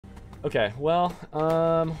Okay, well, we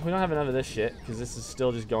don't have enough of this shit because this is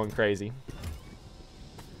still just going crazy.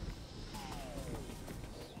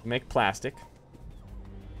 Make plastic,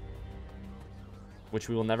 which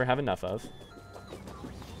we will never have enough of.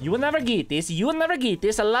 You will never get this. You will never get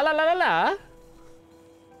this. La la la la la.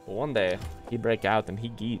 But one day he break out and he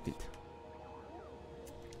get it.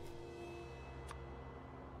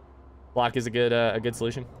 Block is a good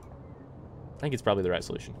solution. I think it's probably the right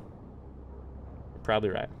solution. You're probably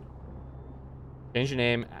right. Change your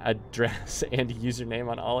name, address, and username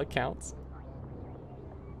on all accounts.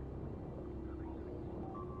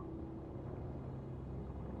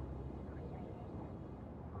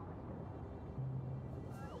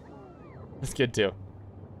 That's good too.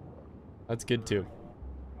 That's good too.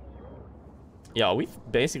 Yeah, we've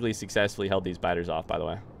basically successfully held these biters off, by the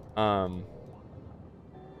way.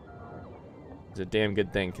 It's a damn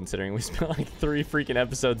good thing considering we spent like 3 freaking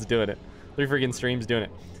episodes doing it. 3 freaking streams doing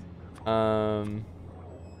it.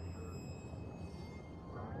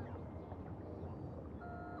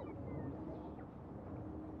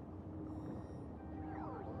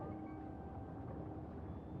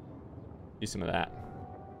 Do some of that.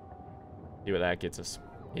 See what that gets us.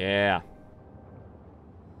 Yeah.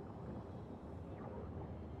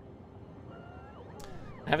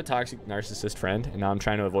 I have a toxic narcissist friend, and now I'm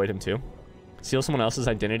trying to avoid him too. Steal someone else's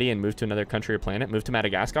identity and move to another country or planet. Move to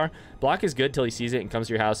Madagascar. Block is good till he sees it and comes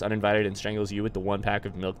to your house uninvited and strangles you with the 1 pack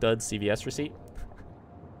of Milk Duds CVS receipt.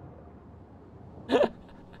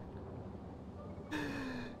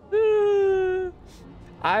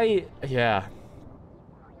 Yeah.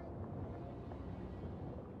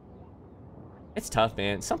 It's tough,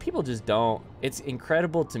 man. Some people just don't. It's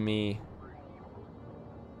incredible to me.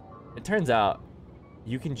 It turns out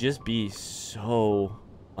you can just be so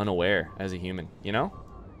unaware as a human, you know?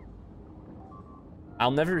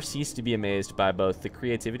 I'll never cease to be amazed by both the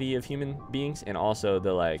creativity of human beings and also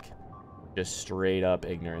the, like, just straight up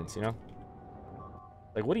ignorance, you know?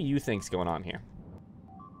 Like, what do you think's going on here?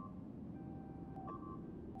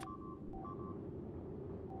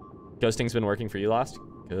 Ghosting's been working for you, Lost?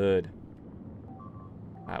 Good.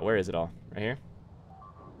 Where is it all? Right here?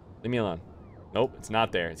 Leave me alone. Nope, it's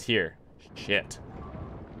not there. It's here. Shit.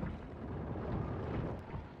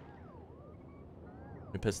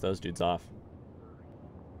 We pissed those dudes off.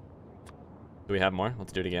 Do we have more?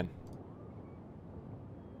 Let's do it again.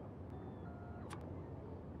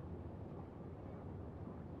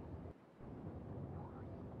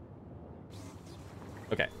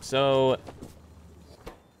 Okay, so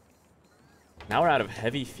now we're out of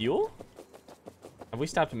heavy fuel? Have we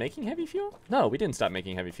stopped making heavy fuel? No, we didn't stop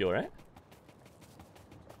making heavy fuel, right?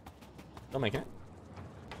 Still making it.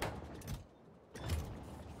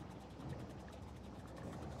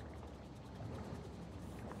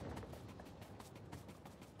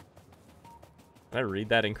 Did I read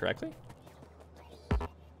that incorrectly?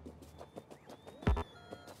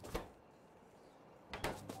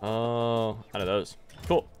 Oh, out of those.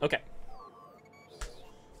 Cool, okay.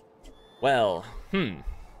 Well,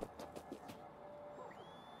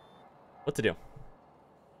 what to do?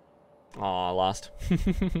 Aw, lost.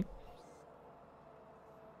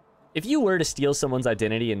 If you were to steal someone's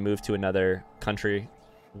identity and move to another country,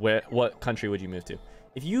 what country would you move to?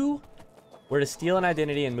 If you were to steal an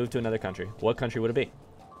identity and move to another country, what country would it be?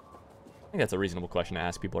 I think that's a reasonable question to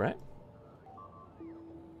ask people, right?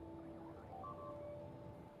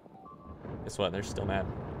 Guess what? They're still mad.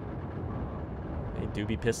 They do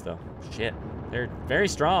be pissed, though. Shit. They're very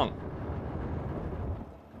strong.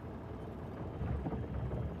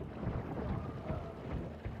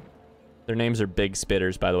 Their names are big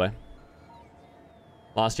spitters, by the way.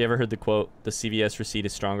 Lost, you ever heard the quote, the CVS receipt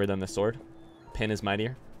is stronger than the sword? Pen is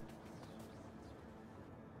mightier?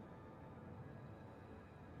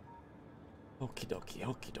 Okie dokie,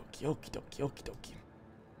 okie dokie, okie dokie, okie dokie.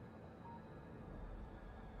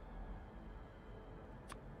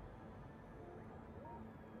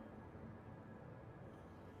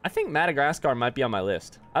 I think Madagascar might be on my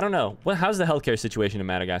list. I don't know. How's the healthcare situation in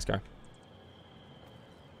Madagascar?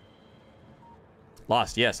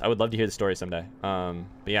 Lost, yes. I would love to hear the story someday. But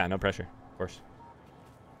yeah, no pressure, of course.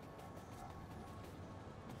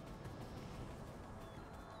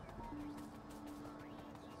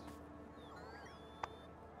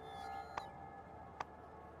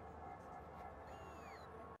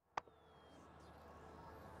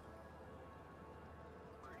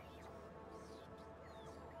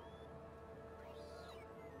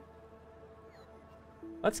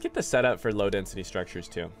 Let's get the setup for low density structures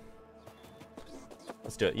too.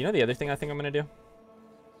 Let's do it. You know the other thing I think I'm gonna do?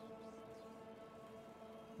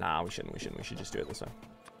 Nah, we shouldn't. We should just do it this way.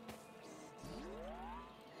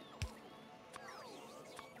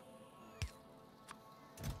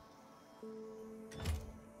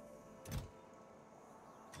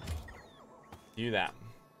 Do that.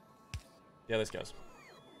 See how this goes.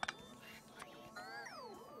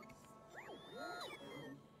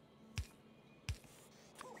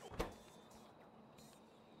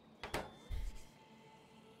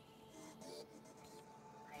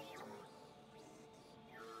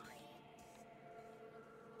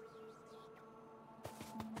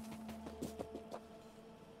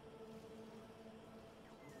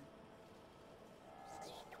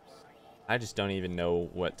 I just don't even know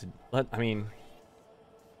what to... I mean...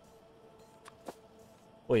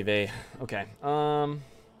 Oy vey. Okay. Do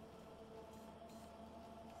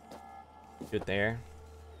it there.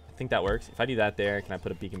 I think that works. If I do that there, can I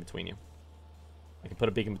put a beacon between you? I can put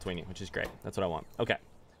a beacon between you, which is great. That's what I want. Okay.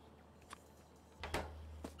 We're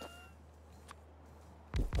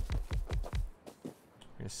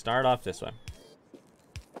going to start off this way.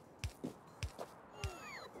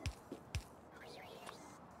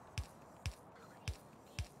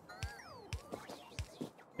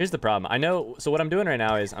 Here's the problem. I know, so what I'm doing right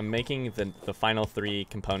now is I'm making the final 3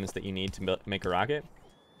 components that you need to make a rocket.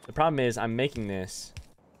 The problem is I'm making this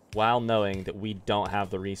while knowing that we don't have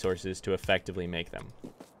the resources to effectively make them.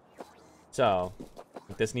 So,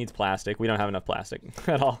 this needs plastic. We don't have enough plastic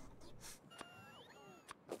at all.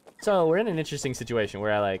 So, we're in an interesting situation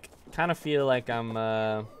where I, like, kind of feel like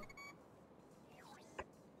I'm,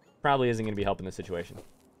 probably isn't going to be helping the situation.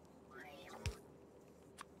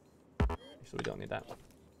 So we don't need that.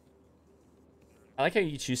 I like how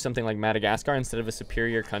you choose something like Madagascar instead of a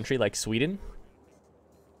superior country like Sweden.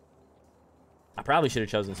 I probably should have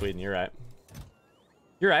chosen Sweden. You're right.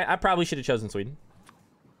 You're right. I probably should have chosen Sweden.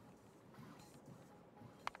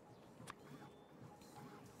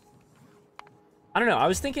 I don't know. I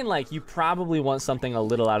was thinking, like, you probably want something a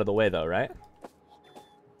little out of the way, though, right?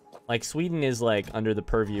 Like, Sweden is, like, under the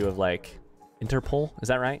purview of, like, Interpol. Is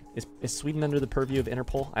that right? Is Sweden under the purview of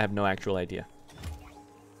Interpol? I have no actual idea.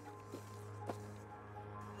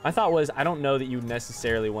 My thought was, I don't know that you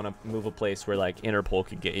necessarily want to move a place where, like, Interpol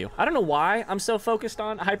could get you. I don't know why I'm so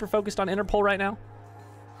hyper-focused on Interpol right now.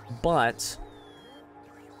 But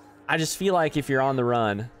I just feel like if you're on the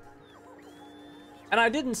run, and I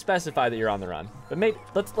didn't specify that you're on the run, but maybe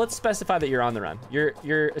let's specify that you're on the run.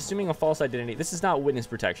 You're assuming a false identity. This is not witness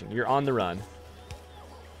protection. You're on the run.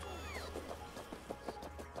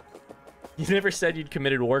 You never said you'd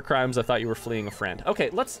committed war crimes. I thought you were fleeing a friend. Okay,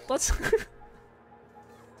 let's let's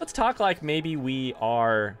talk like maybe we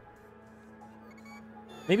are.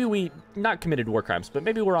 Maybe we not committed war crimes, but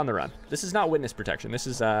maybe we're on the run. This is not witness protection. This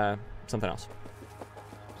is something else.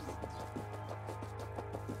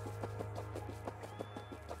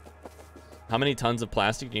 How many tons of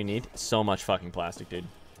plastic do you need? So much fucking plastic, dude.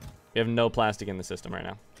 We have no plastic in the system right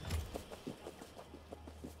now.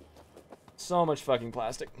 So much fucking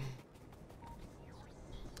plastic.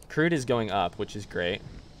 Crude is going up, which is great.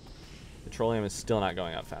 Petroleum is still not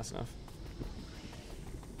going up fast enough.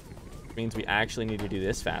 Which means we actually need to do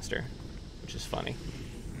this faster, which is funny.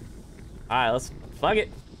 All right, let's fuck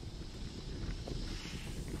it.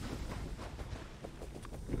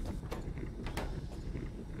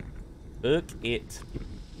 Fuck it.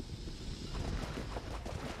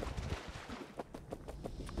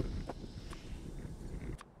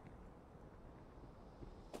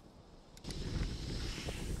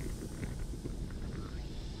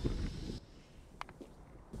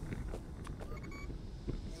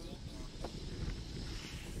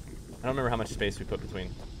 I don't remember how much space we put between.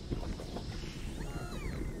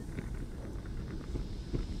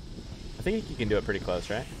 I think you can do it pretty close,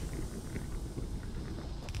 right?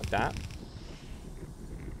 Like that.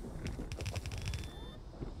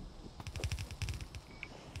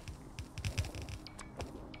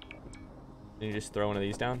 Then you just throw one of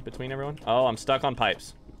these down between everyone. Oh, I'm stuck on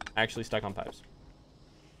pipes. Actually stuck on pipes.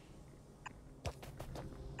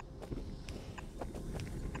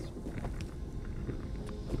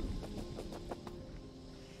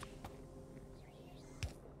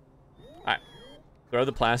 Alright. Throw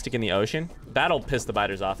the plastic in the ocean. That'll piss the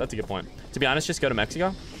biters off. That's a good point. To be honest, just go to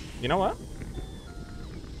Mexico. You know what?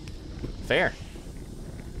 Fair.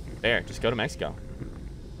 Fair. Just go to Mexico.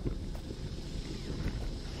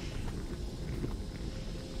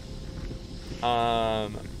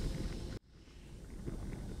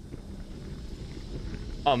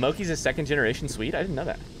 Oh, Moki's a second generation Swede? I didn't know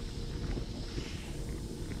that.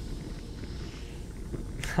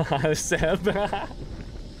 Seb.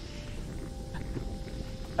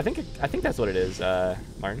 I think that's what it is,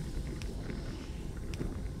 Martin.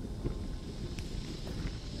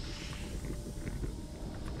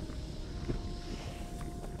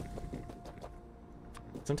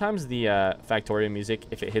 Sometimes the Factorio music,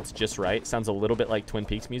 if it hits just right, sounds a little bit like Twin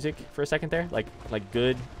Peaks music for a second there. Like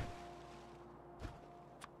good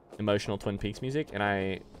emotional Twin Peaks music. And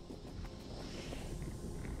I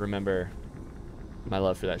remember my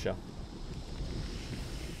love for that show.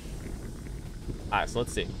 Alright, so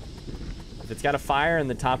let's see. If it's got a fire in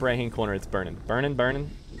the top right-hand corner, it's burning. Burning, burning.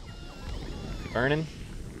 Burning.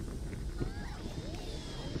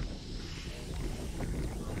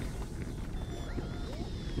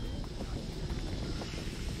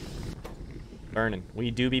 Burning.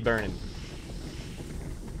 We do be burning.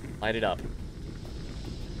 Light it up.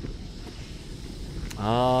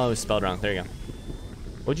 Oh, it was spelled wrong. There you go.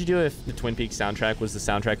 What'd you do if the Twin Peaks soundtrack was the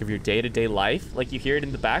soundtrack of your day-to-day life? Like you hear it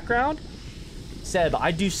in the background? Seb,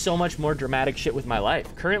 I do so much more dramatic shit with my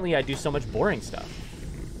life. Currently, I do so much boring stuff.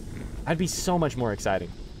 I'd be so much more exciting.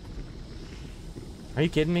 Are you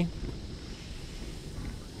kidding me?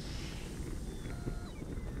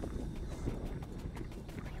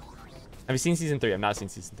 Have you seen season 3? I've not seen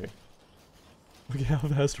season 3. Look at how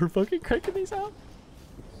fast we're fucking cranking these out.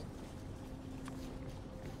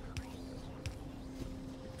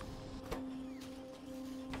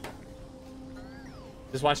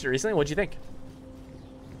 Just watched it recently. What'd you think?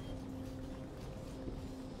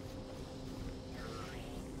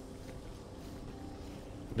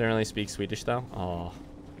 Don't really speak Swedish though. Oh.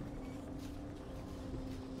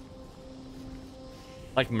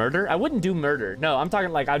 Like murder? I wouldn't do murder. No, I'm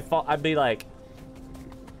talking like I'd be like,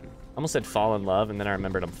 I almost said fall in love, and then I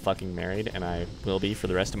remembered I'm fucking married, and I will be for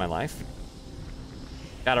the rest of my life.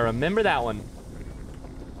 Gotta remember that one.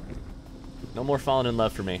 No more falling in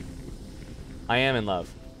love for me. I am in love.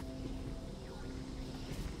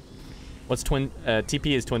 What's TP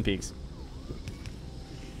is Twin Peaks.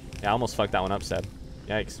 Yeah, I almost fucked that one up, Seb.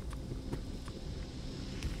 Yikes.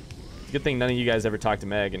 It's a good thing none of you guys ever talk to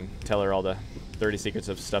Meg and tell her all the 30 secrets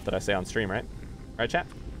of stuff that I say on stream, right? Right, chat?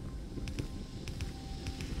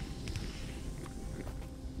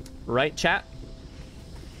 Right, chat?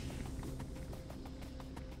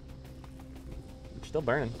 Still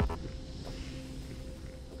burning.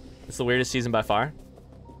 It's the weirdest season by far.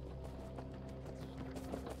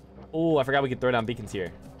 Oh, I forgot we could throw down beacons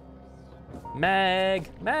here. Meg!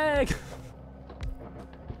 Meg!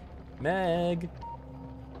 Meg!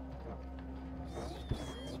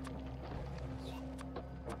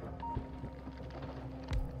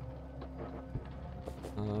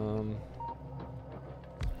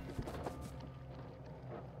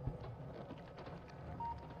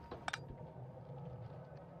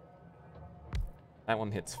 That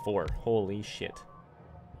one hits 4. Holy shit.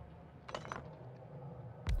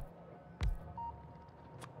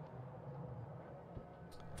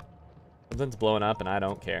 Something's blowing up and I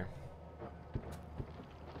don't care.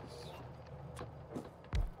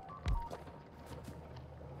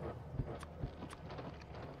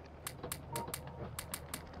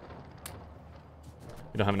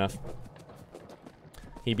 We don't have enough.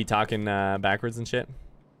 He'd be talking backwards and shit.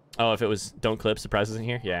 Oh, if it was don't clip surprises in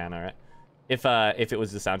here? Yeah, I know, right? If it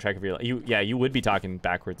was the soundtrack of your life, you would be talking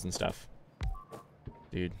backwards and stuff.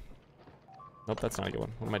 Dude. Nope, that's not a good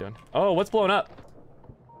one. What am I doing? Oh, what's blowing up?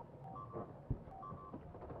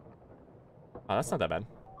 Oh, that's not that bad.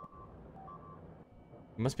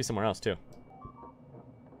 It must be somewhere else too.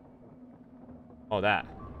 Oh, that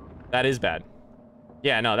is bad.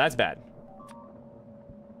 Yeah, no, that's bad.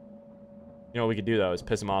 You know what we could do though is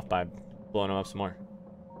piss him off by blowing him up some more.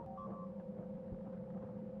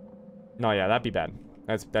 No, yeah, that'd be bad.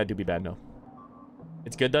 That'd do be bad, no.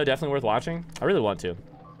 It's good though, definitely worth watching. I really want to.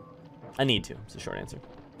 I need to. It's the short answer.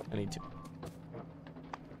 I need to.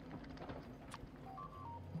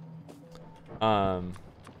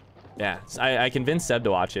 Yeah, so I convinced Seb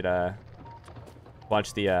to watch it.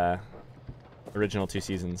 Watch the original 2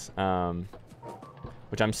 seasons.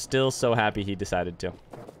 Which I'm still so happy he decided to.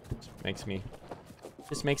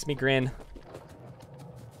 Just makes me grin.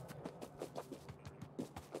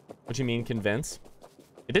 What you mean convince?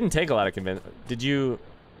 It didn't take a lot of convince. Did you?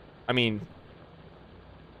 I mean,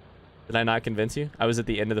 did I not convince you? I was at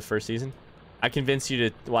the end of the 1st season. I convinced you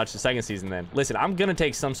to watch the 2nd season then. Listen, I'm gonna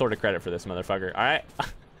take some sort of credit for this motherfucker. All right.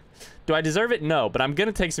 Do I deserve it? No, but I'm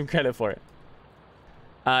gonna take some credit for it.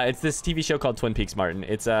 It's this TV show called Twin Peaks, Martin.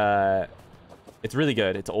 It's really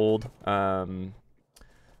good. It's old.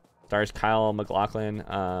 Stars Kyle MacLachlan.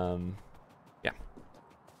 Yeah.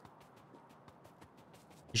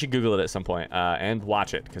 You should Google it at some point and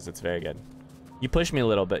watch it because it's very good. You pushed me a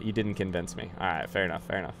little, but you didn't convince me. All right, fair enough,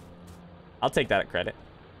 fair enough. I'll take that credit.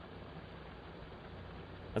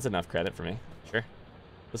 That's enough credit for me. Sure.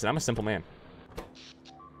 Listen, I'm a simple man.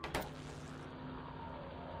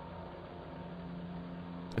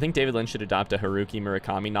 think David Lynch should adopt a Haruki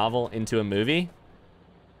Murakami novel into a movie.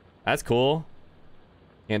 That's cool.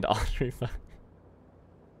 And Audrey.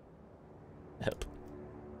 Yep.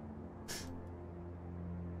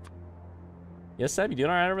 Yes, Seb, you doing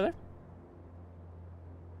all right over there?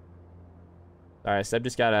 All right, Seb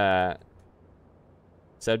just got a.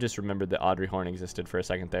 Seb just remembered that Audrey Horne existed for a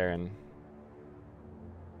second there, and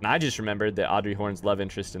I just remembered that Audrey Horne's love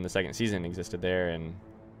interest in the second season existed there, and.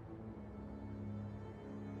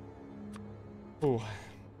 Ooh.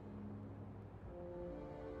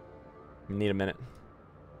 Need a minute.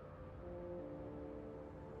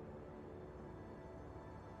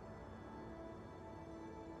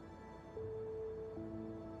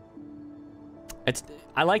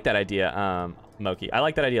 I like that idea, Moki. I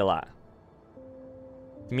like that idea a lot.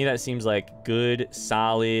 To me, that seems like good,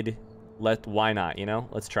 solid. Why not? You know,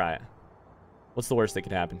 let's try it. What's the worst that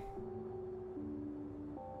could happen?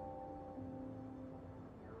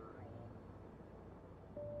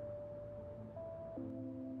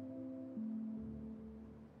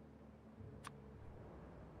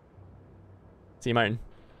 See you, Martin.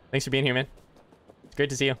 Thanks for being here, man. It's great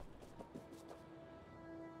to see you.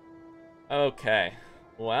 Okay.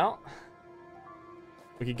 Well,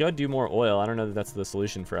 we could go do more oil. I don't know that that's the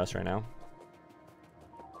solution for us right now.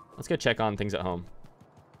 Let's go check on things at home.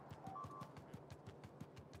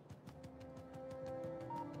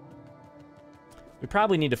 We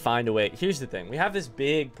probably need to find a way. Here's the thing. We have this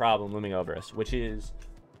big problem looming over us, which is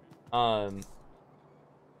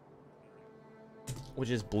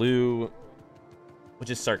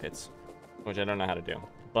circuits, which I don't know how to do,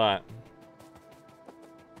 but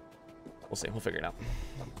we'll see. We'll figure it out.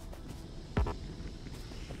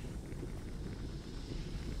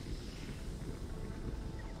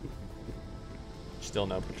 Still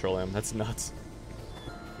no petroleum. That's nuts.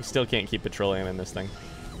 We still can't keep petroleum in this thing.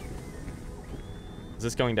 Is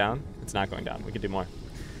this going down? It's not going down. We could do more.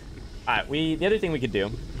 All right. The other thing we could do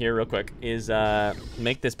here real quick is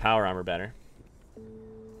make this power armor better.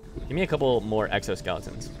 Give me a couple more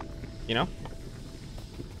exoskeletons. You know?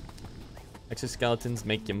 Exoskeletons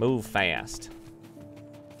make you move fast.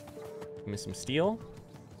 Give me some steel.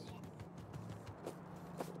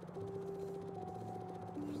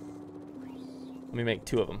 Let me make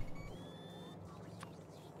 2 of them.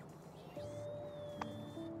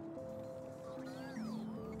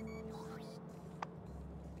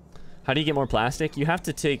 How do you get more plastic? You have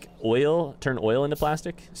to take oil, turn oil into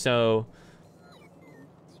plastic. So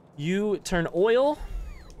you turn oil.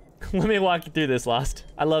 Let me walk you through this, Lost.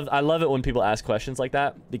 I love it when people ask questions like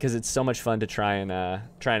that because it's so much fun to try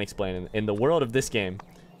and explain. In the world of this game,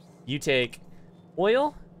 you take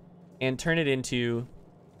oil and turn it into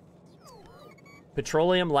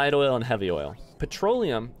petroleum, light oil, and heavy oil.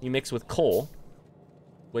 Petroleum you mix with coal,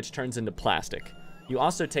 which turns into plastic. You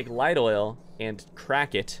also take light oil and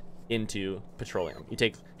crack it into petroleum. You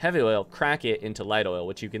take heavy oil, crack it into light oil,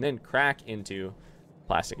 which you can then crack into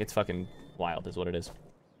plastic. It's fucking wild is what it is.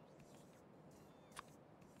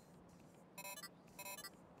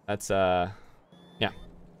 That's yeah.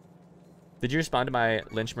 Did you respond to my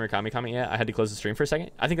Lynch Murakami comment yet? I had to close the stream for a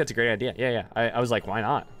second. I think that's a great idea. Yeah. I was like, why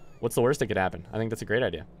not? What's the worst that could happen? I think that's a great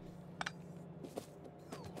idea.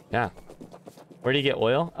 Yeah. Where do you get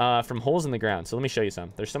oil? From holes in the ground. So let me show you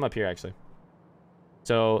some. There's some up here, actually.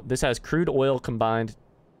 So this has crude oil combined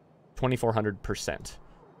 2,400%.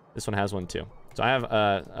 This one has one, too. So I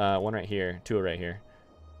have one right here, 2 right here.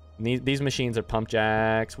 And these machines are pump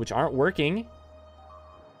jacks, which aren't working.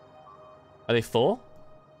 Are they full?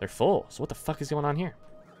 They're full. So what the fuck is going on here?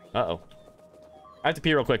 Uh-oh. I have to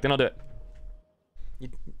pee real quick, then I'll do it.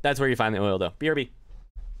 That's where you find the oil, though. BRB.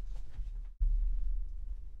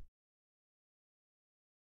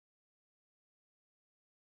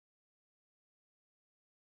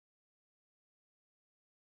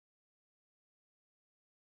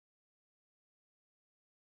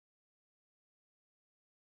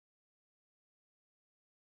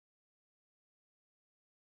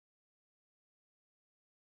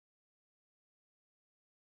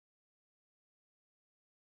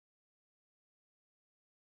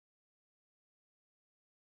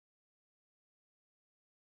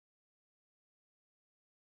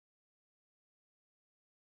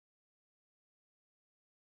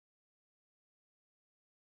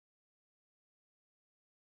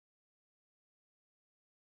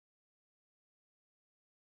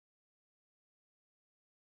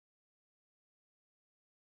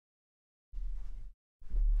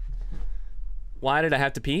 Why did I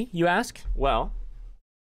have to pee, you ask? Well,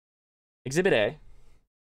 Exhibit A,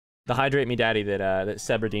 the Hydrate Me Daddy that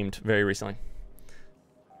Seb redeemed very recently.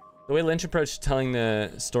 The way Lynch approached telling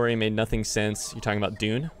the story made nothing sense. You're talking about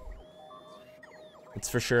Dune? It's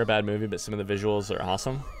for sure a bad movie, but some of the visuals are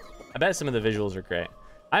awesome. I bet some of the visuals are great.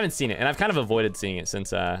 I haven't seen it, and I've kind of avoided seeing it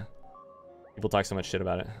since people talk so much shit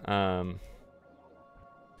about it.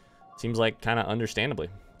 Seems like kind of understandably.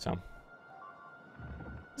 So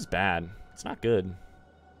it's bad. It's not good.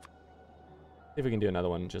 See if we can do another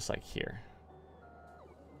one just like here.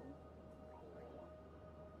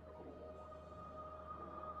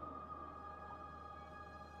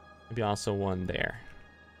 Maybe also one there.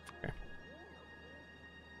 Okay.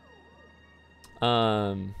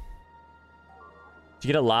 Do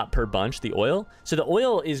you get a lot per bunch, the oil? So the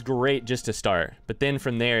oil is great just to start, but then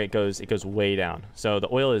from there it goes way down. So the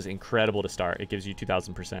oil is incredible to start. It gives you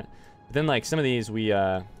 2,000%. But then like some of these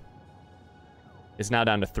it's now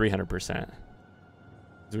down to 300%.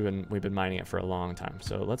 We've been mining it for a long time.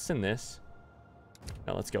 So let's send this.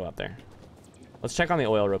 No, let's go up there. Let's check on the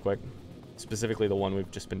oil real quick. Specifically the one we've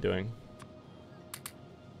just been doing.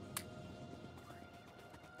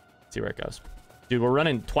 See where it goes. Dude, we're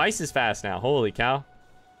running twice as fast now. Holy cow.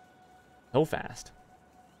 So fast.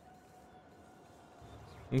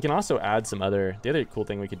 We can also add some other... The other cool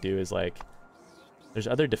thing we could do is like... There's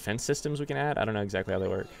other defense systems we can add. I don't know exactly how they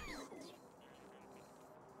work.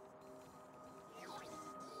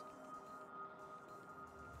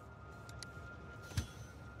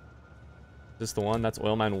 Is this the one? That's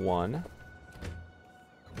oil mine 1.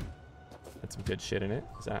 That's some good shit in it.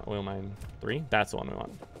 Is that oil mine 3? That's the one we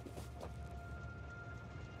want.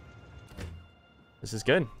 This is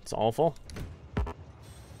good. It's all full.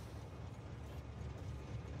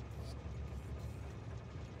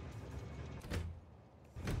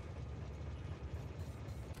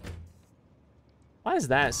 Why is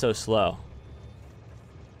that so slow?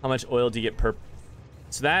 How much oil do you get per...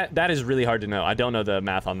 So that is really hard to know. I don't know the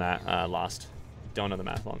math on that. Lost. Don't know the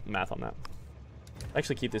math on that.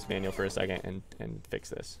 Actually keep this manual for a second and fix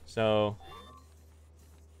this. So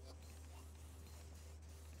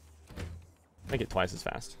make it twice as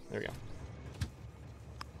fast. There we go.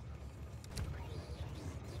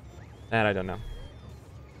 That I don't know.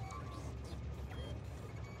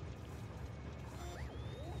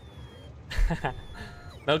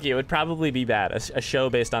 Milky, it would probably be bad. A show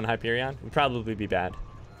based on Hyperion would probably be bad.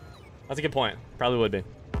 That's a good point. Probably would be.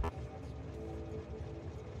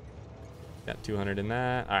 Got 200 in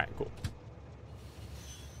that. All right, cool.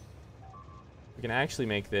 We can actually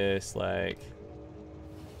make this like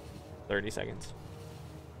 30 seconds.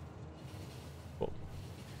 Cool.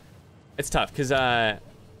 It's tough because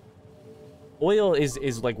oil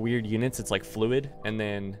is like weird units. It's like fluid, and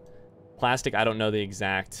then plastic, I don't know the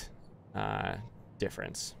exact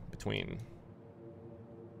difference between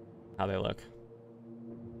how they look.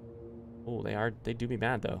 Oh, they do be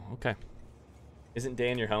bad though. Okay. Isn't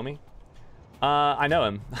Dan your homie? I know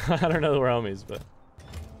him. I don't know that we're homies, but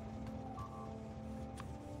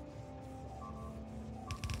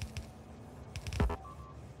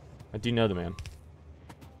I do know the man.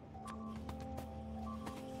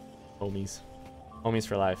 Homies. Homies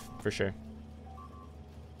for life, for sure.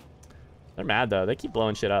 They're mad though. They keep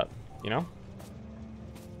blowing shit up, you know?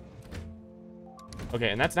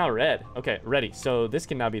 Okay, and that's now red. Okay, ready. So this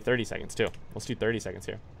can now be 30 seconds too. Let's do 30 seconds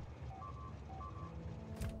here.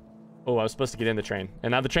 Oh, I was supposed to get in the train, and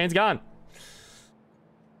now the train's gone.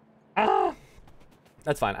 Ah!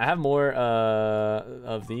 That's fine. I have more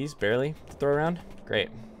of these, barely, to throw around. Great.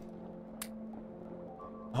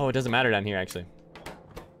 Oh, it doesn't matter down here, actually.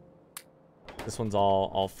 This one's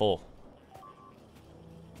all full.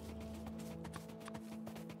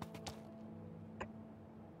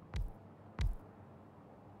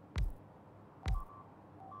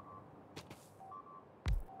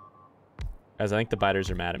 Guys, I think the biters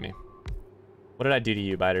are mad at me. What did I do to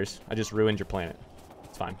you, biters? I just ruined your planet.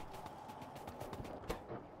 It's fine.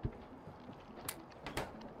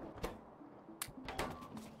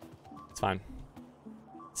 It's fine.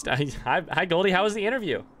 Hi, Goldie. How was the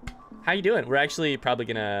interview? How you doing? We're actually probably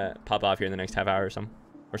gonna pop off here in the next half hour or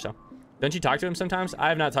so. Don't you talk to him sometimes? I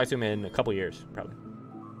have not talked to him in a couple years, probably.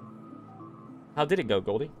 How did it go,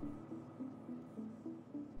 Goldie?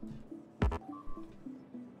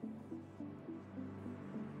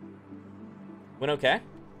 Went okay?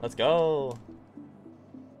 Let's go.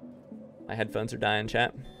 My headphones are dying,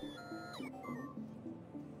 chat.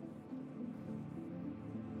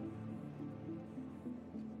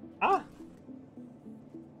 Ah!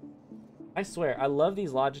 I swear, I love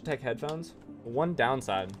these Logitech headphones. The one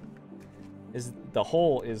downside is the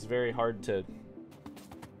hole is very hard to...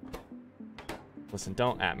 Listen,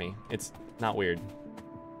 don't at me. It's not weird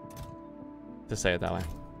to say it that way.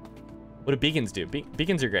 What do beacons do?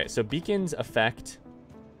 Beacons are great. So beacons affect...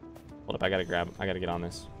 Hold up, I gotta get on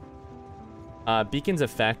this. Beacons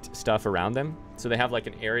affect stuff around them. So they have like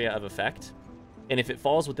an area of effect. And if it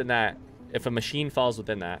falls within that, if a machine falls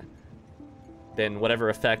within that, then whatever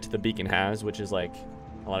effect the beacon has, which is like,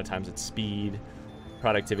 a lot of times it's speed,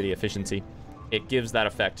 productivity, efficiency, it gives that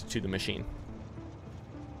effect to the machine.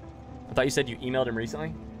 I thought you said you emailed him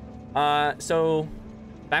recently. So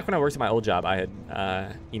back when I worked at my old job, I had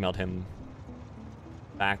emailed him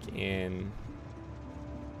back in...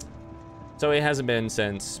 So it hasn't been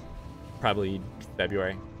since probably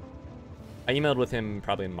February. I emailed with him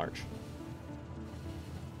probably in March.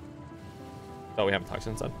 So we haven't talked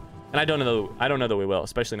since then. And I don't know that we will,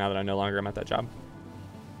 especially now that I no longer am at that job.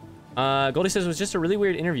 Goldie says it was just a really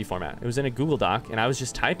weird interview format. It was in a Google Doc, and I was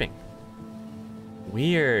just typing.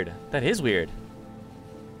 Weird. That is weird.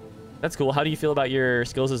 That's cool. How do you feel about your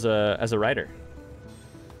skills as a writer?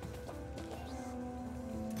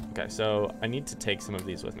 Okay, so I need to take some of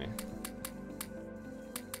these with me.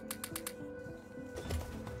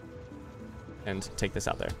 And take this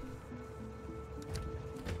out there.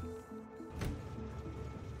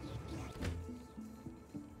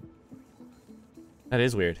 That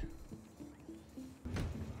is weird.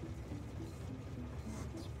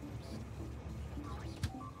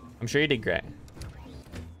 I'm sure you did great.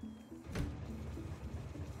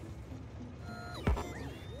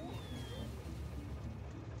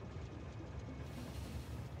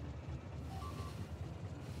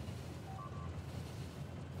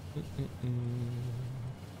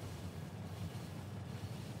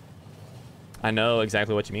 I know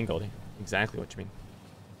exactly what you mean, Goldie. Exactly what you mean.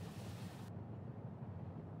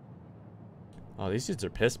 Oh, these dudes are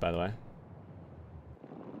pissed, by the way.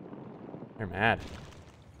 They're mad.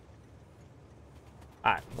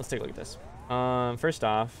 Alright, let's take a look at this. First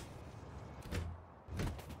off,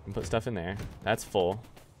 put stuff in there. That's full.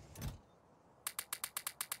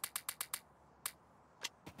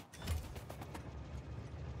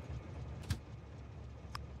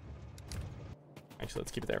 Actually,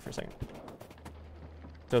 let's keep it there for a second.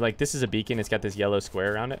 So, like, this is a beacon. It's got this yellow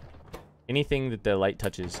square around it. Anything that the light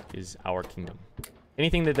touches is our kingdom.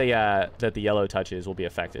 Anything that the yellow touches will be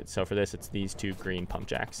affected. So for this, it's these two green pump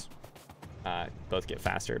jacks. Both get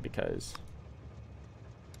faster because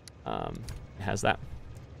it has that.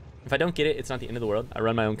 If I don't get it, it's not the end of the world. I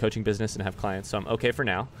run my own coaching business and have clients, so I'm okay for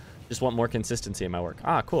now. Just want more consistency in my work.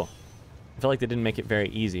 Ah, cool. I feel like they didn't make it very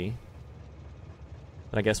easy,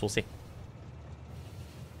 but I guess we'll see.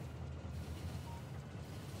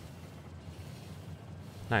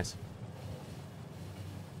 Nice.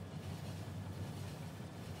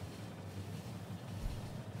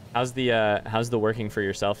 How's the working for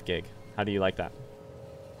yourself gig? How do you like that?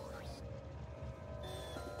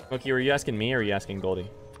 Mookie, were you asking me or are you asking Goldie?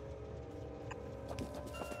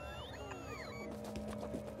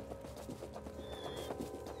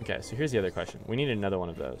 Okay, so here's the other question. We need another one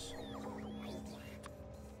of those.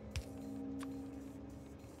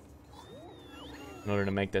 In order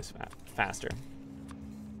to make this faster.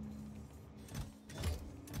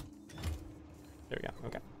 There we go,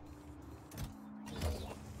 okay.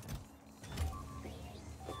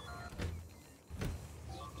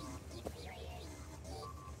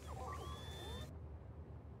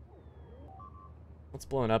 What's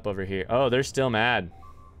blowing up over here? Oh, they're still mad.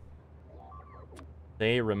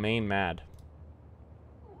 They remain mad.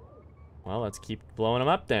 Well, let's keep blowing them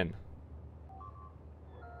up then.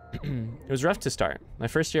 It was rough to start. My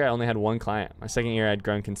first year, I only had 1 client. My second year, I'd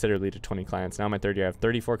grown considerably to 20 clients. Now my third year, I have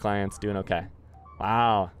 34 clients, doing okay.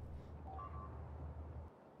 Wow.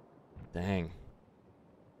 Dang.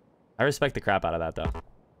 I respect the crap out of that, though.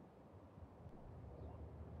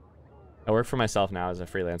 I work for myself now as a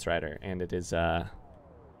freelance writer, and it is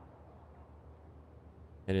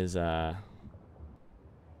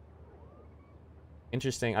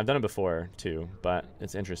interesting. I've done it before too, but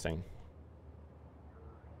it's interesting.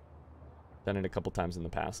 Done it a couple times in the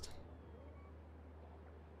past.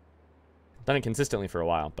 Done it consistently for a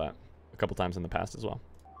while, but a couple times in the past as well.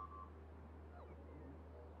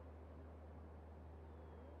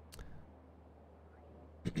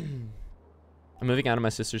 I'm moving out of my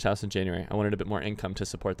sister's house in January. I wanted a bit more income to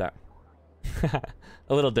support that.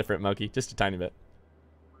 A little different, Moki. Just a tiny bit.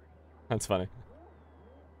 That's funny.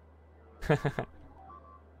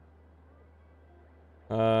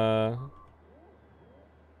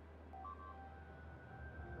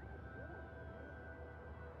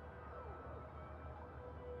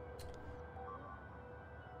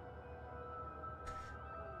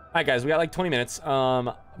 Alright guys, we got like 20 minutes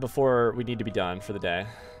before we need to be done for the day,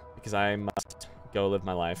 because I must go live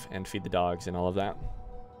my life and feed the dogs and all of that.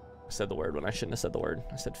 said the word when I shouldn't have said the word.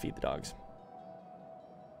 I said feed the dogs.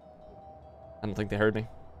 I don't think they heard me.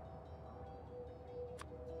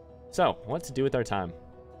 So, what to do with our time?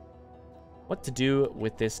 What to do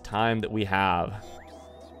with this time that we have?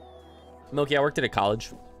 Milky, I worked at a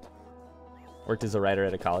college. Worked as a writer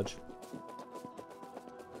at a college.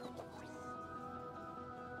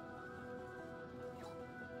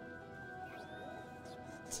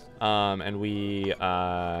 And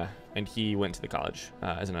he went to the college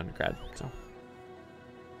as an undergrad. So,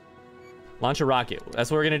 launch a rocket.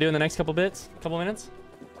 That's what we're gonna do in the next couple minutes.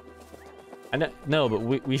 No, but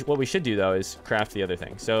what we should do though is craft the other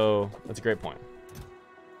thing. So that's a great point.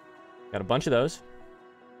 Got a bunch of those.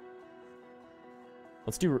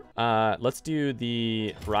 Let's do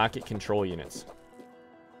the rocket control units,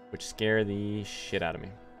 which scare the shit out of me.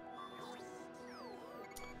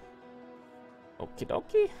 Okie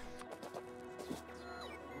dokie.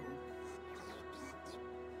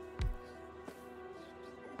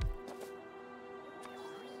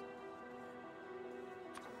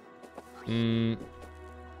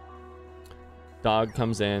 Dog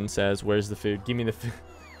comes in, says, "Where's the food? Give me the food."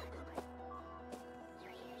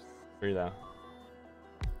 Free though.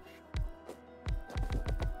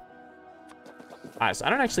 Alright, so I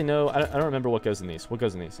don't actually know. I don't remember what goes in these. What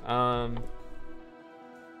goes in these?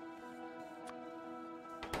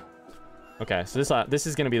 Okay, so this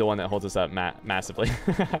is gonna be the one that holds us up massively.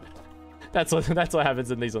 That's what happens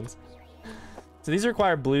in these ones. So these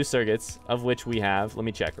require blue circuits, of which we have. Let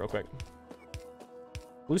me check real quick.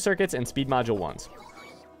 Blue circuits and speed module 1s.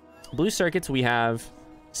 Blue circuits we have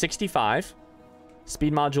 65.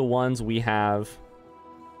 Speed module 1s we have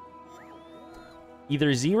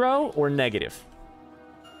either 0 or negative.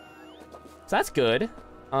 So that's good.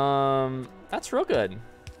 That's real good.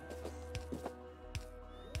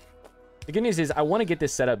 The good news is I want to get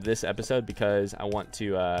this set up this episode because I want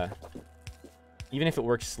to even if it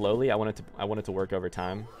works slowly, I want it to work over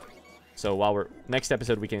time. So while next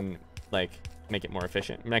episode we can like make it more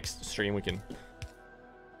efficient. Next stream we can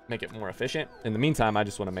make it more efficient. In the meantime, I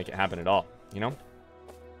just want to make it happen at all, you know?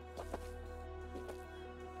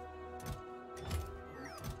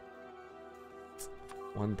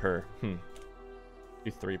 One per. Do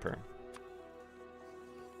 3 per.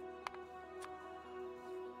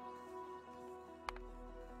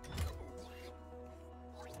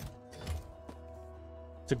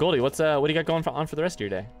 So Goldie, what do you got going on for the rest of your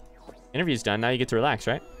day? Interview's done. Now you get to relax,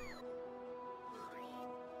 right?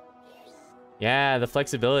 Yeah, the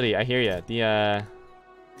flexibility. I hear you.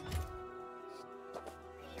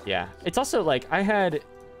 Yeah. It's also like I had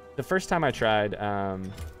the first time I tried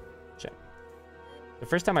the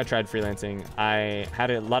first time I tried freelancing, I had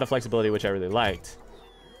a lot of flexibility, which I really liked.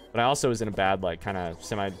 But I also was in a bad, like, kind of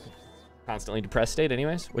constantly depressed state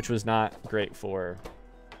anyways, which was not great for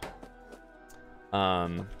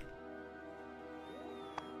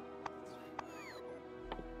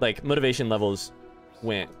like motivation levels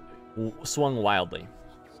swung wildly.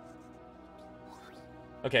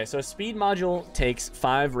 Okay, so a speed module takes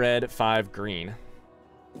 5 red, 5 green.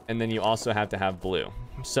 And then you also have to have blue.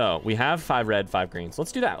 So we have 5 red, 5 green. So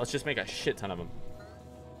let's do that. Let's just make a shit ton of them.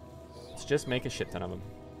 Let's just make a shit ton of them.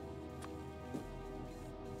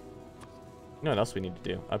 You know what else we need to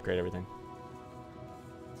do? Upgrade everything.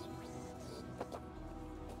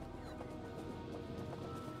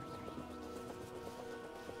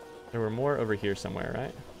 There were more over here somewhere,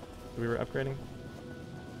 right? We were upgrading.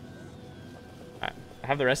 All right. I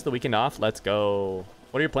have the rest of the weekend off. Let's go.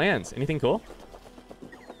 What are your plans? Anything cool?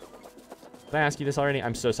 Did I ask you this already?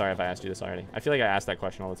 I'm so sorry if I asked you this already. I feel like I ask that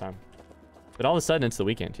question all the time. But all of a sudden, it's the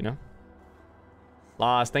weekend, you know?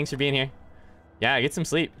 Lost, thanks for being here. Yeah, get some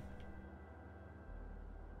sleep.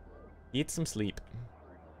 Get some sleep.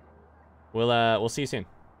 We'll see you soon.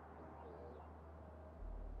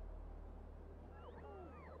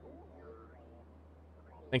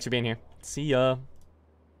 Thanks for being here. See ya.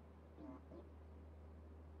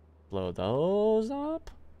 Blow those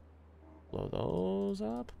up. Blow those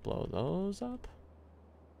up. Blow those up.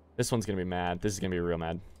 This one's gonna be mad. This is gonna be real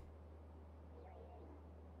mad.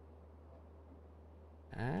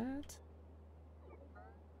 That.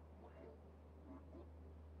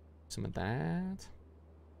 Some of that.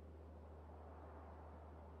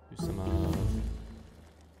 Do some of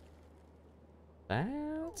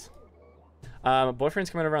that. My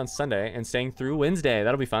boyfriend's coming over on Sunday and staying through Wednesday.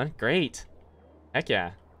 That'll be fun. Great. Heck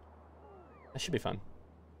yeah. That should be fun.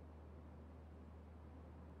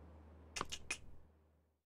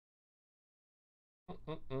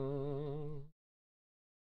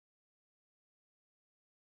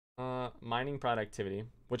 Mining productivity,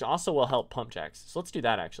 which also will help pump jacks. So let's do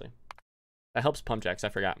that actually. That helps pump jacks. I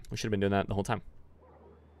forgot. We should have been doing that the whole time.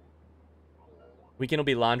 Weekend will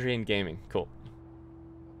be laundry and gaming. Cool.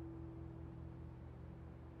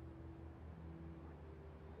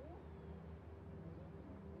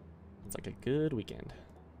 It's like a good weekend.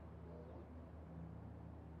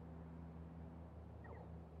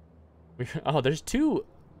 Oh, there's two.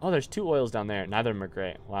 Oh, there's two oils down there. Neither of them are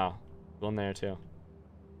great. Wow. One there too.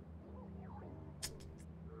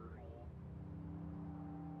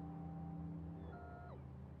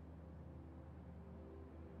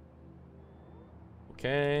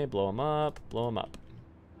 Okay, blow them up, blow them up.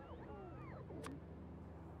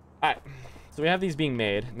 All right, so we have these being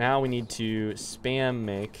made. Now we need to spam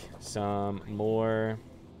make some more.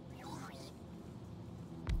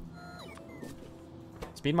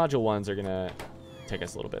 Speed module ones are gonna take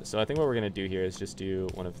us a little bit. So I think what we're gonna do here is just do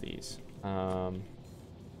one of these.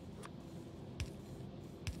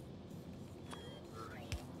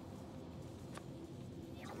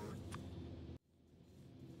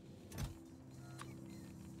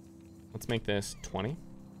 Let's make this 20.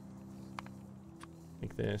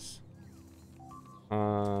 Make this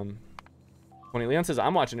 20. Leon says,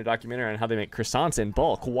 I'm watching a documentary on how they make croissants in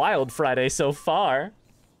bulk. Wild Friday so far.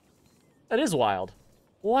 That is wild.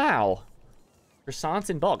 Wow.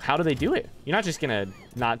 Croissants in bulk. How do they do it? You're not just gonna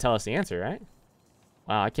not tell us the answer, right?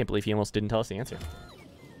 Wow, I can't believe he almost didn't tell us the answer.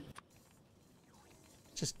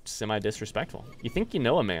 It's just semi-disrespectful. You think you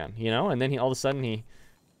know a man, you know? And then all of a sudden he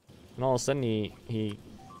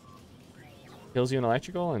kills you in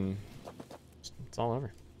electrical, and it's all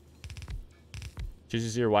over.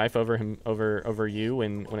 Chooses your wife over him, over you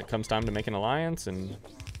when it comes time to make an alliance, and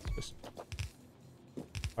just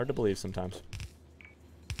hard to believe sometimes.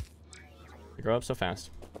 They grow up so fast.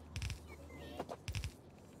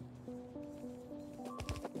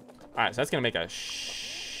 All right, so that's gonna make a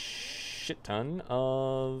shit ton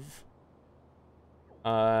of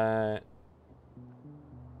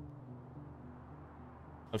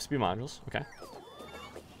speed modules. Okay.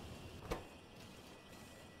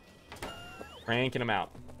 Cranking them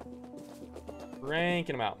out.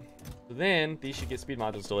 Cranking them out. So then these should get speed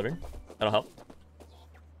modules delivered. That'll help.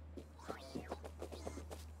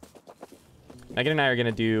 Megan and I are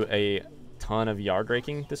gonna do a ton of yard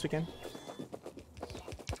raking this weekend.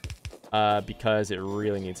 Because it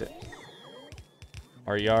really needs it.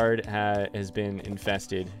 Our yard has been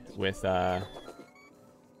infested with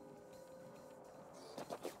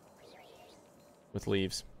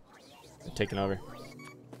leaves. They're taking over.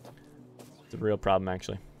 It's a real problem,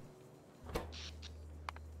 actually.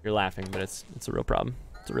 You're laughing, but it's a real problem.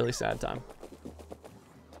 It's a really sad time.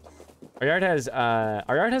 Our yard has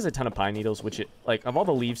a ton of pine needles, which like of all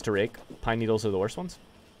the leaves to rake, pine needles are the worst ones.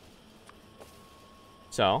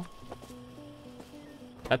 So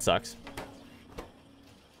that sucks.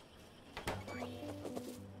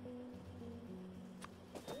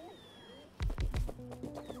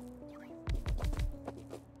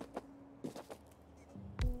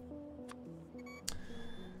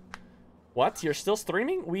 What? You're still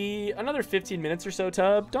streaming? Another 15 minutes or so,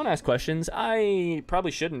 Tub. Don't ask questions. I probably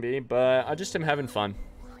shouldn't be, but I just am having fun.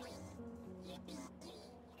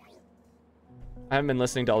 I haven't been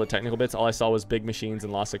listening to all the technical bits. All I saw was big machines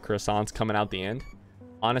and lots of croissants coming out the end.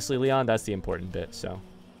 Honestly, Leon, that's the important bit, so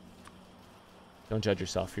don't judge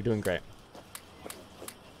yourself. You're doing great.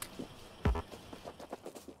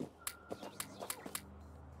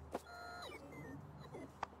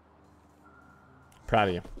 Proud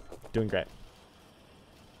of you. Doing great.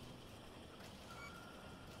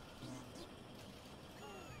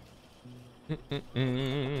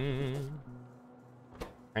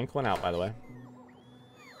 Crank one out, by the way.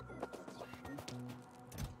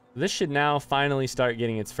 This should now finally start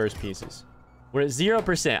getting its first pieces. We're at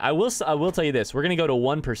 0%. I will tell you this. We're gonna go to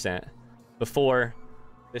 1% before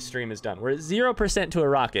this stream is done. We're at 0% to a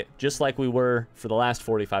rocket, just like we were for the last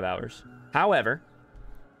 45 hours. However,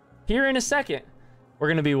 here in a second, we're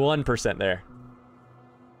gonna be 1% there.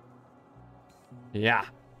 Yeah.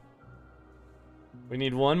 We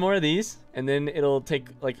need one more of these, and then it'll take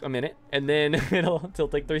like a minute, and then it'll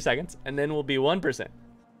take 3 seconds, and then we'll be 1%.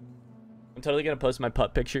 I'm totally gonna post my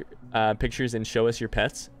pup pictures and show us your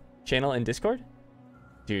pets channel in Discord.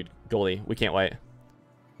 Dude, goalie, we can't wait.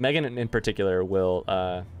 Megan in particular will,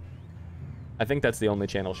 I think that's the only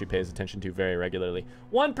channel she pays attention to very regularly.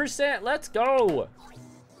 1%, let's go!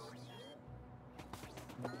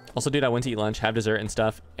 Also, dude, I went to eat lunch, have dessert and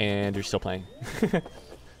stuff, and you're still playing.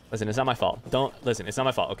 Listen, it's not my fault. Listen, it's not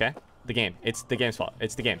my fault, okay? The game. It's the game's fault.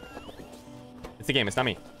 It's the game. It's the game, it's not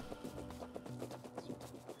me.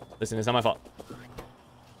 Listen, it's not my fault.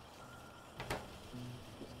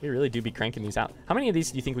 We really do be cranking these out. How many of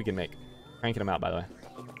these do you think we can make? Cranking them out, by the way.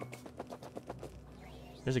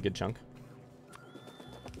 There's a good chunk.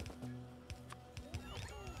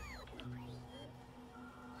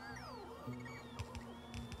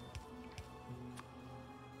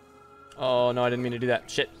 Oh, no, I didn't mean to do that.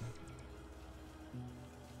 Shit.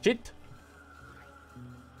 Shit.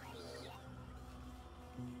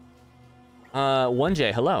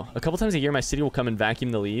 1J, hello. A couple times a year, my city will come and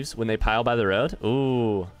vacuum the leaves when they pile by the road.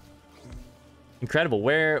 Ooh. Incredible.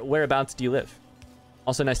 Whereabouts do you live?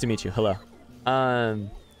 Also, nice to meet you. Hello.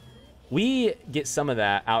 We get some of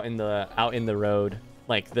that out in the road.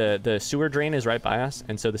 Like, the sewer drain is right by us,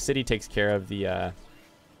 and so the city takes care of the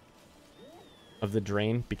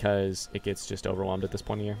drain because it gets just overwhelmed at this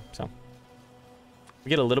point of year. So we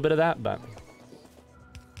get a little bit of that, but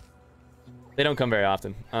they don't come very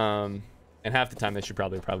often. And half the time they should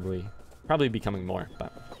probably be coming more,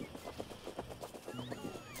 but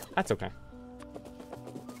that's okay.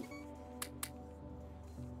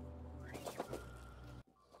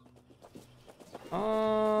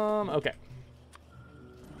 Okay.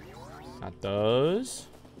 Got those.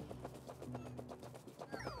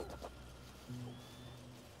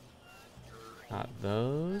 Got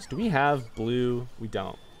those. Do we have blue? We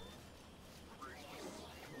don't.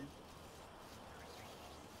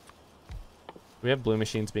 We have blue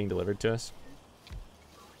machines being delivered to us.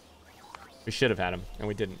 We should have had them, and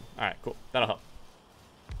we didn't. All right, cool. That'll help.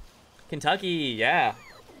 Kentucky, yeah.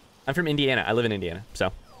 I'm from Indiana. I live in Indiana,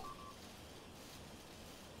 so.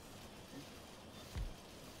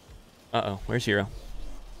 Uh-oh, where's Hero?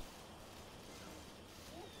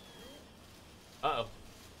 Uh-oh.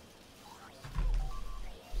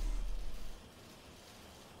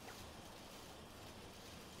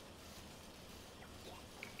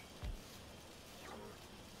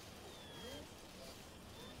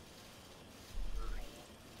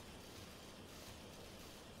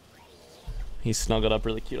 He's snuggled up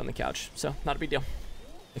really cute on the couch, so not a big deal.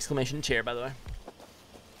 Exclamation chair, by the way.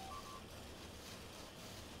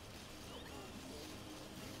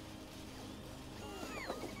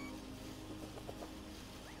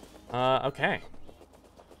 Okay.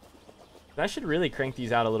 I should really crank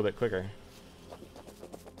these out a little bit quicker.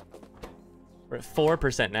 We're at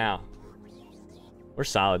 4% now. We're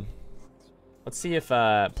solid. Let's see if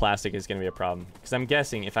plastic is going to be a problem. Because I'm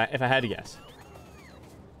guessing, if I had to guess,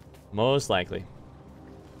 most likely.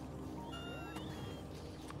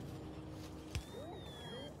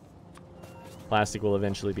 Plastic will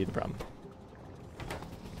eventually be the problem.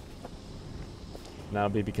 And that'll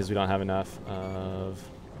be because we don't have enough of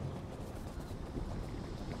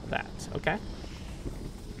that. Okay.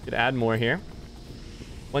 Could add more here.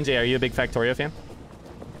 1J, are you a big Factorio fan?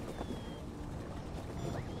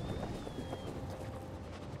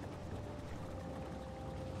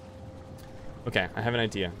 Okay, I have an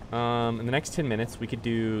idea. In the next 10 minutes, we could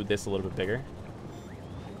do this a little bit bigger.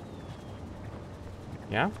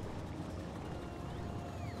 Yeah?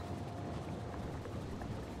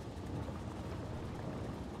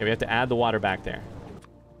 Okay, we have to add the water back there.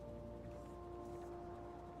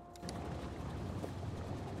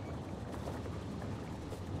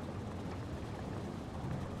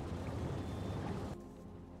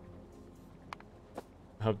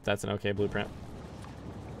 I hope that's an okay blueprint.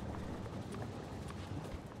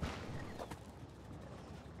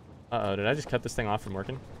 Uh-oh, did I just cut this thing off from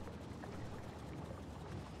working?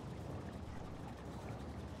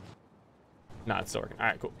 No, it's still working. All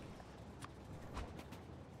right, cool.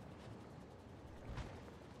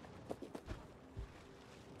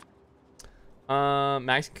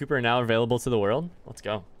 Max and Cooper are now available to the world. Let's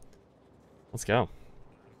go. Let's go.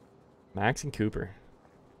 Max and Cooper.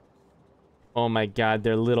 Oh my god,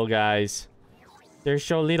 they're little guys. They're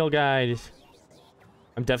so little guys.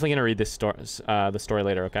 I'm definitely gonna read this the story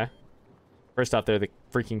later, okay? First off, they're the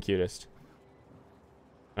freaking cutest.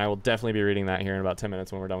 And I will definitely be reading that here in about 10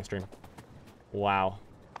 minutes when we're done with stream. Wow.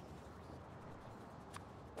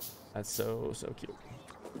 That's so cute.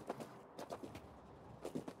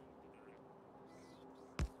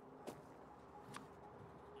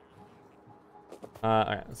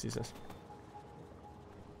 Alright, let's use this.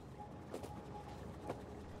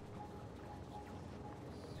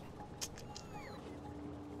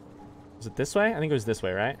 Is it this way? I think it was this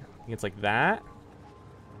way, right? I think it's like that.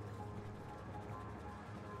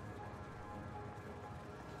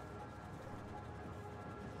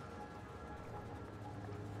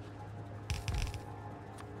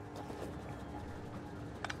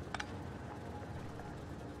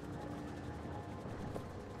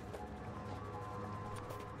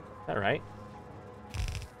 Is that right?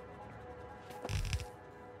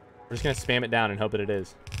 We're just gonna spam it down and hope that it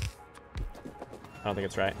is. I don't think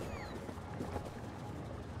it's right.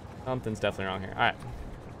 Something's definitely wrong here. All right.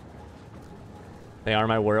 They are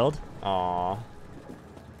my world. Aww.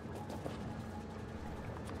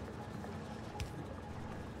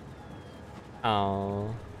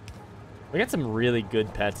 Oh. We got some really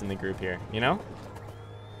good pets in the group here, you know?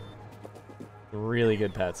 Really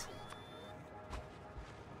good pets.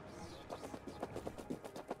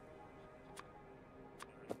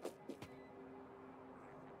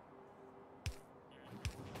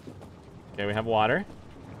 Okay, we have water.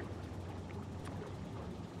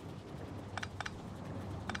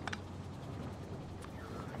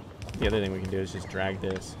 The other thing we can do is just drag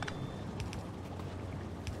this.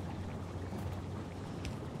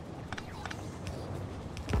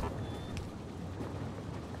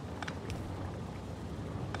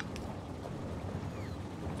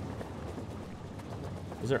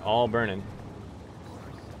 Those are all burning.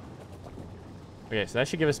 Okay, so that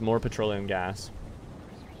should give us more petroleum gas.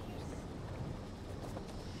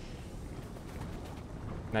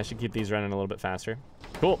 And that should keep these running a little bit faster.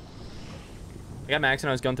 Cool. I got Max when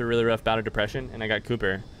I was going through a really rough bout of depression, and I got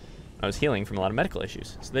Cooper. I was healing from a lot of medical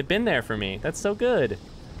issues. So they've been there for me. That's so good.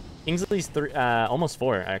 Kingsley's almost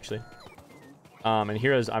 4, actually. And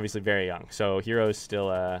Hero's obviously very young. So Hero's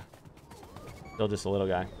still just a little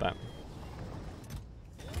guy, but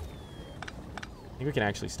I think we can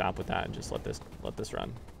actually stop with that and just let this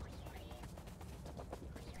run.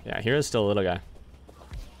 Yeah, Hero's still a little guy.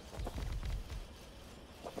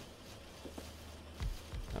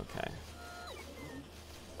 Okay.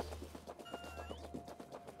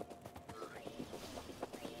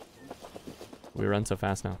 We run so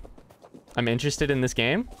fast now. I'm interested in this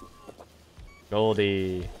game.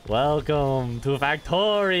 Goldie, welcome to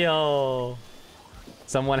Factorio.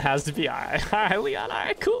 Someone has to be. All right, Leon. All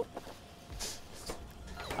right, cool.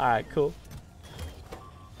 All right, cool.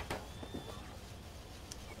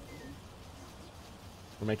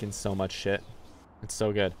 We're making so much shit. It's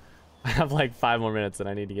so good. I have like 5 more minutes that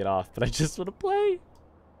I need to get off, but I just want to play.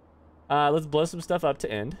 Let's blow some stuff up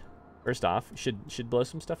to end. First off, should blow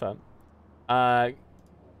some stuff up.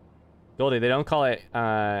 Goldie, they don't call it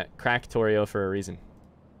Cracktorio for a reason.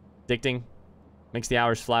 Addicting, makes the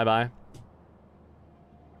hours fly by.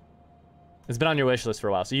 It's been on your wish list for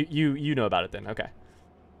a while, so you know about it then. Okay.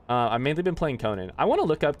 I've mainly been playing Conan. I want to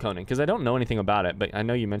look up Conan because I don't know anything about it, but I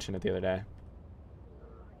know you mentioned it the other day.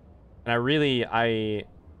 And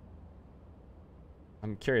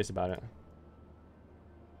I'm curious about it.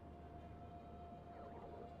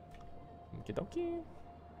 Okie dokie.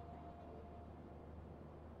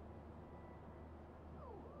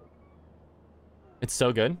 It's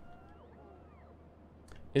so good.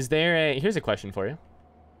 Is there a... Here's a question for you.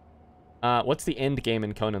 What's the end game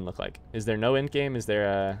in Conan look like? Is there no end game? Is there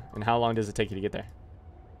a... And how long does it take you to get there?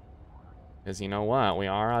 Because you know what? We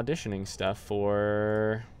are auditioning stuff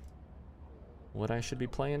for what I should be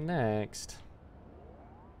playing next.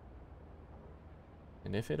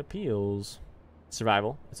 And if it appeals...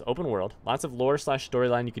 Survival. It's open world. Lots of lore /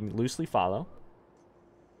 storyline you can loosely follow.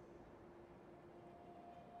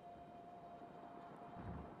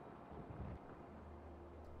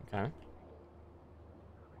 Okay.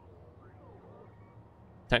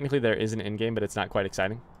 Technically, there is an end game, but it's not quite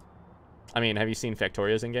exciting. I mean, have you seen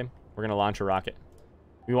Factorio's end game? We're going to launch a rocket.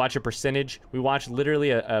 We watch a percentage. We watch literally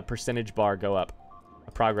a percentage bar go up.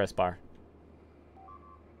 A progress bar.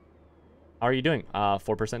 How are you doing?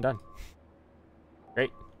 4% done. Great.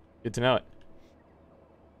 Good to know it.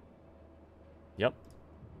 Yep.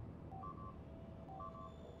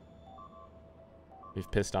 We've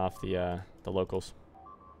pissed off the locals.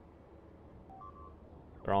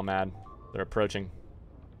 They're all mad. They're approaching.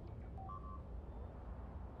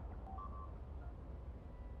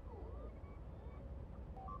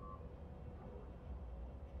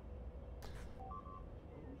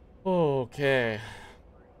 Okay.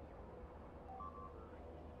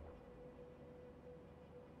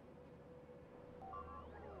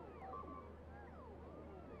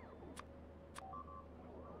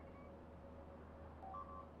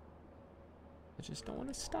 I just don't want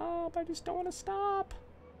to stop. I just don't want to stop.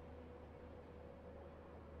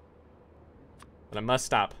 But I must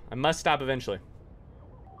stop. I must stop eventually.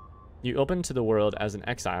 You open to the world as an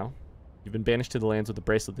exile. You've been banished to the lands with a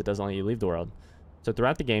bracelet that doesn't let you leave the world. So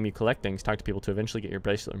throughout the game, you collect things, talk to people to eventually get your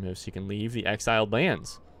bracelet removed so you can leave the exiled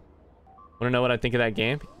lands. Want to know what I think of that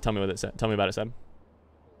game? Tell me what it said. Tell me about it, Seb.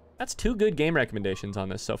 That's 2 good game recommendations on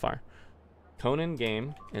this so far. Conan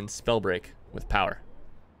game and Spellbreak with power.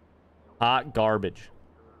 Hot garbage.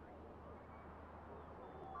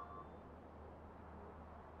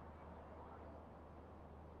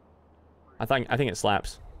 I think it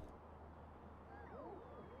slaps.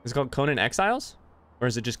 Is it called Conan Exiles? Or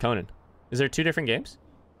is it just Conan? Is there 2 different games?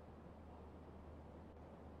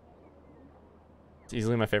 It's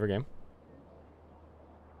easily my favorite game.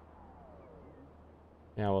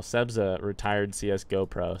 Yeah, well, Seb's a retired CS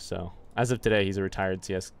GoPro, so as of today, he's a retired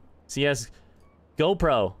CS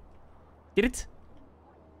GoPro. Get it?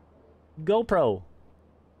 GoPro.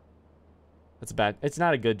 That's bad. It's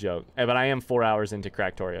not a good joke, but I am 4 hours into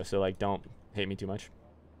Factorio, so like, don't hate me too much.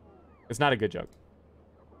 It's not a good joke.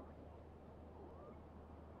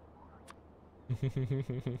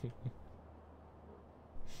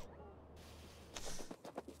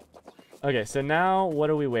 Okay, so now what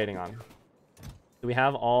are we waiting on? Do we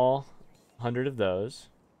have all 100 of those?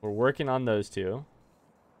 We're working on those 2.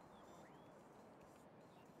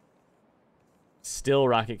 Still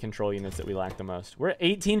rocket control units that we lack the most. We're at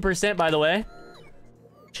 18%, by the way.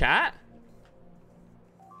 Chat?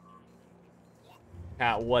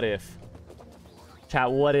 Chat, what if?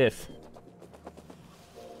 Chat, what if?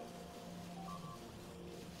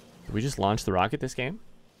 Did we just launch the rocket this game?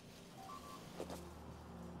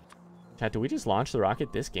 Chat, did we just launch the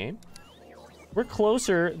rocket this game? We're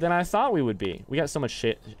closer than I thought we would be. We got so much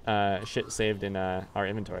shit saved in our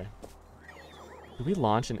inventory. Did we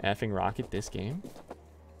launch an effing rocket this game?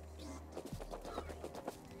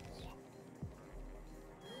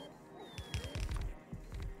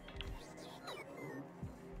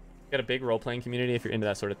 Got a big role-playing community if you're into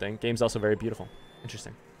that sort of thing. Game's also very beautiful.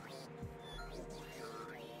 Interesting.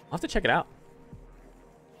 I'll have to check it out.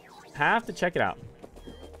 Have to check it out.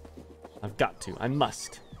 I've got to. I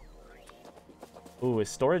must. Ooh, is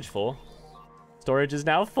storage full? Storage is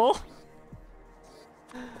now full?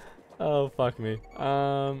 Oh, fuck me.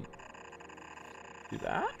 Do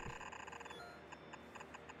that?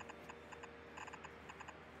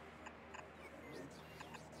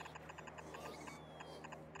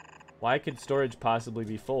 Why could storage possibly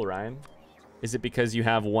be full, Ryan? Is it because you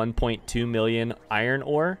have 1.2 million iron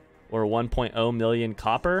ore? Or 1.0 million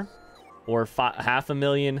copper? Or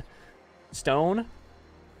 500,000 stone?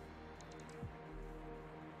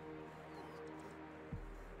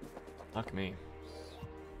 Fuck me.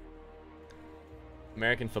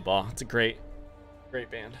 American football. It's a great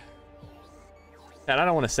band. Dad, I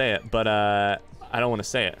don't want to say it, but I don't want to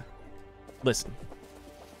say it. Listen.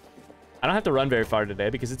 I don't have to run very far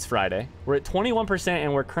today because it's Friday. We're at 21%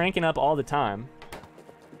 and we're cranking up all the time.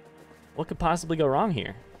 What could possibly go wrong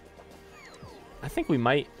here? I think we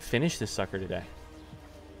might finish this sucker today.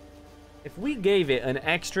 If we gave it an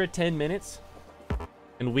extra 10 minutes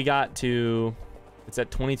and we got to... It's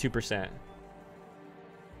at 22%.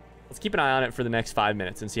 Let's keep an eye on it for the next 5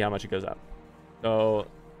 minutes and see how much it goes up. So,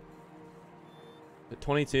 at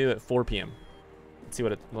 22 at 4 p.m. Let's see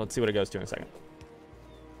what it goes to in a second.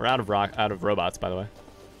 We're out of robots, by the way.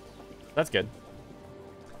 That's good.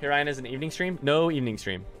 Here, Ryan, is an evening stream? No evening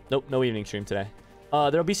stream. Nope, no evening stream today.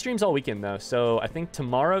 There'll be streams all weekend though, so I think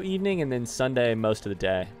tomorrow evening and then Sunday most of the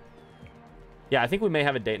day. Yeah, I think we may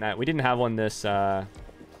have a date night. We didn't have one this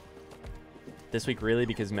week really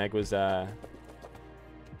because Meg was off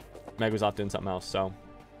doing something else, so.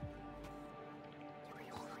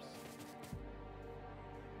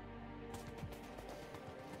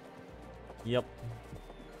 Yep.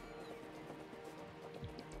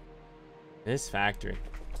 This factory.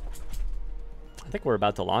 I think we're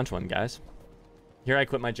about to launch one, guys. Here I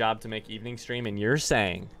quit my job to make evening stream, and you're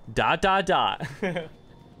saying ... I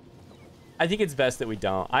think it's best that we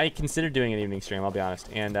don't. I considered doing an evening stream, I'll be honest,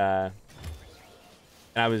 and I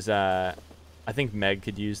think Meg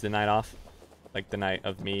could use the night off, like the night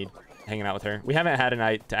of me hanging out with her. We haven't had a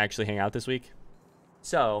night to actually hang out this week,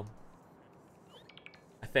 so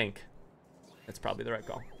I think that's probably the right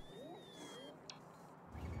call.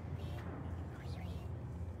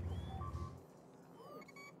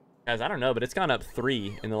 Guys, I don't know, but it's gone up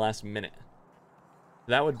 3 in the last minute.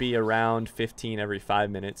 That would be around 15 every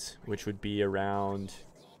 5 minutes, which would be around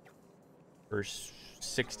for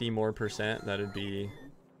 60 more percent. That'd be,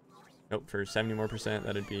 nope, for 70 more percent,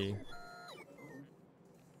 that'd be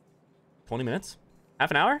 20 minutes,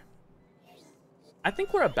 half an hour. I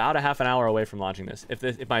think we're about a half an hour away from launching this,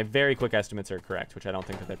 if my very quick estimates are correct, which I don't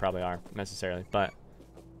think that they probably are necessarily, but.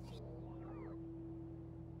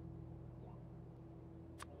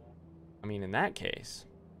 I mean, in that case,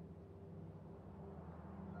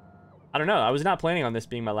 I don't know. I was not planning on this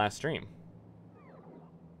being my last stream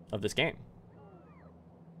of this game.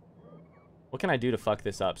 What can I do to fuck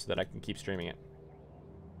this up so that I can keep streaming it?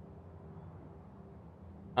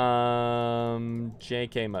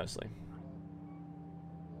 JK mostly.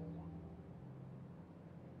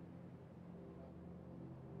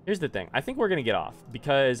 Here's the thing. I think we're going to get off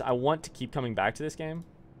because I want to keep coming back to this game.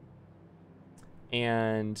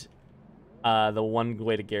 And the one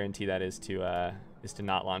way to guarantee that is to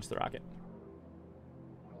not launch the rocket.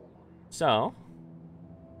 So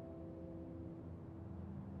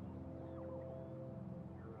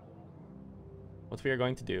what we are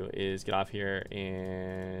going to do is get off here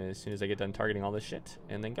as soon as I get done targeting all this shit,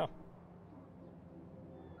 and then go.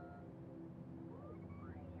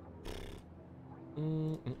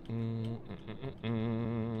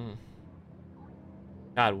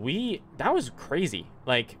 God, that was crazy.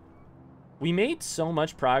 Like, we made so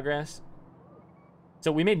much progress.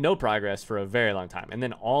 So we made no progress for a very long time, and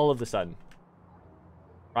then all of a sudden,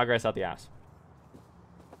 progress out the ass.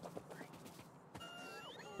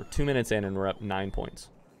 We're 2 minutes in and we're up 9 points.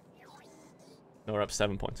 No, we're up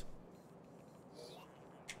 7 points.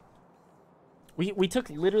 We took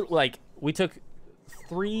literally, like, we took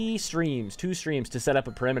 2 streams to set up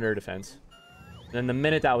a perimeter defense. And then the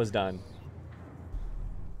minute that was done,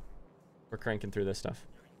 we're cranking through this stuff.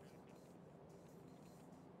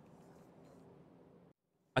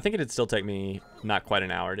 I think it'd still take me not quite an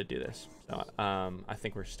hour to do this. So I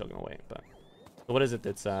think we're still gonna wait. But so what is it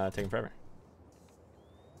that's taking forever?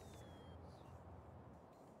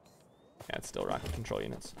 Yeah, it's still rocket control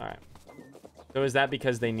units. All right. So is that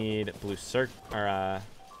because they need blue circuit, or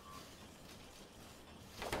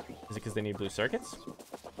is it because they need blue circuits?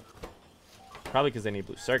 Probably because they need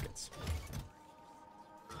blue circuits.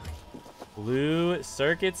 Blue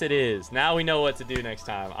circuits it is. Now we know what to do next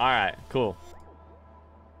time. All right, cool.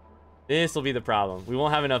 This will be the problem. We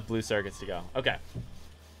won't have enough blue circuits to go. Okay.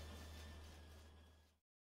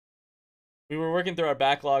 We were working through our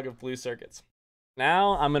backlog of blue circuits.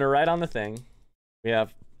 Now I'm going to write on the thing. We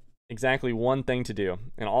have exactly one thing to do.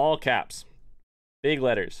 In all caps. Big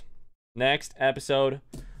letters. Next episode,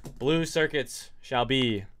 blue circuits shall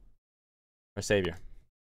be our savior.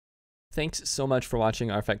 Thanks so much for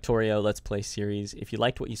watching our Factorio Let's Play series. If you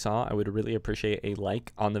liked what you saw, I would really appreciate a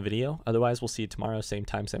like on the video. Otherwise, we'll see you tomorrow, same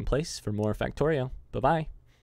time, same place, for more Factorio. Bye-bye.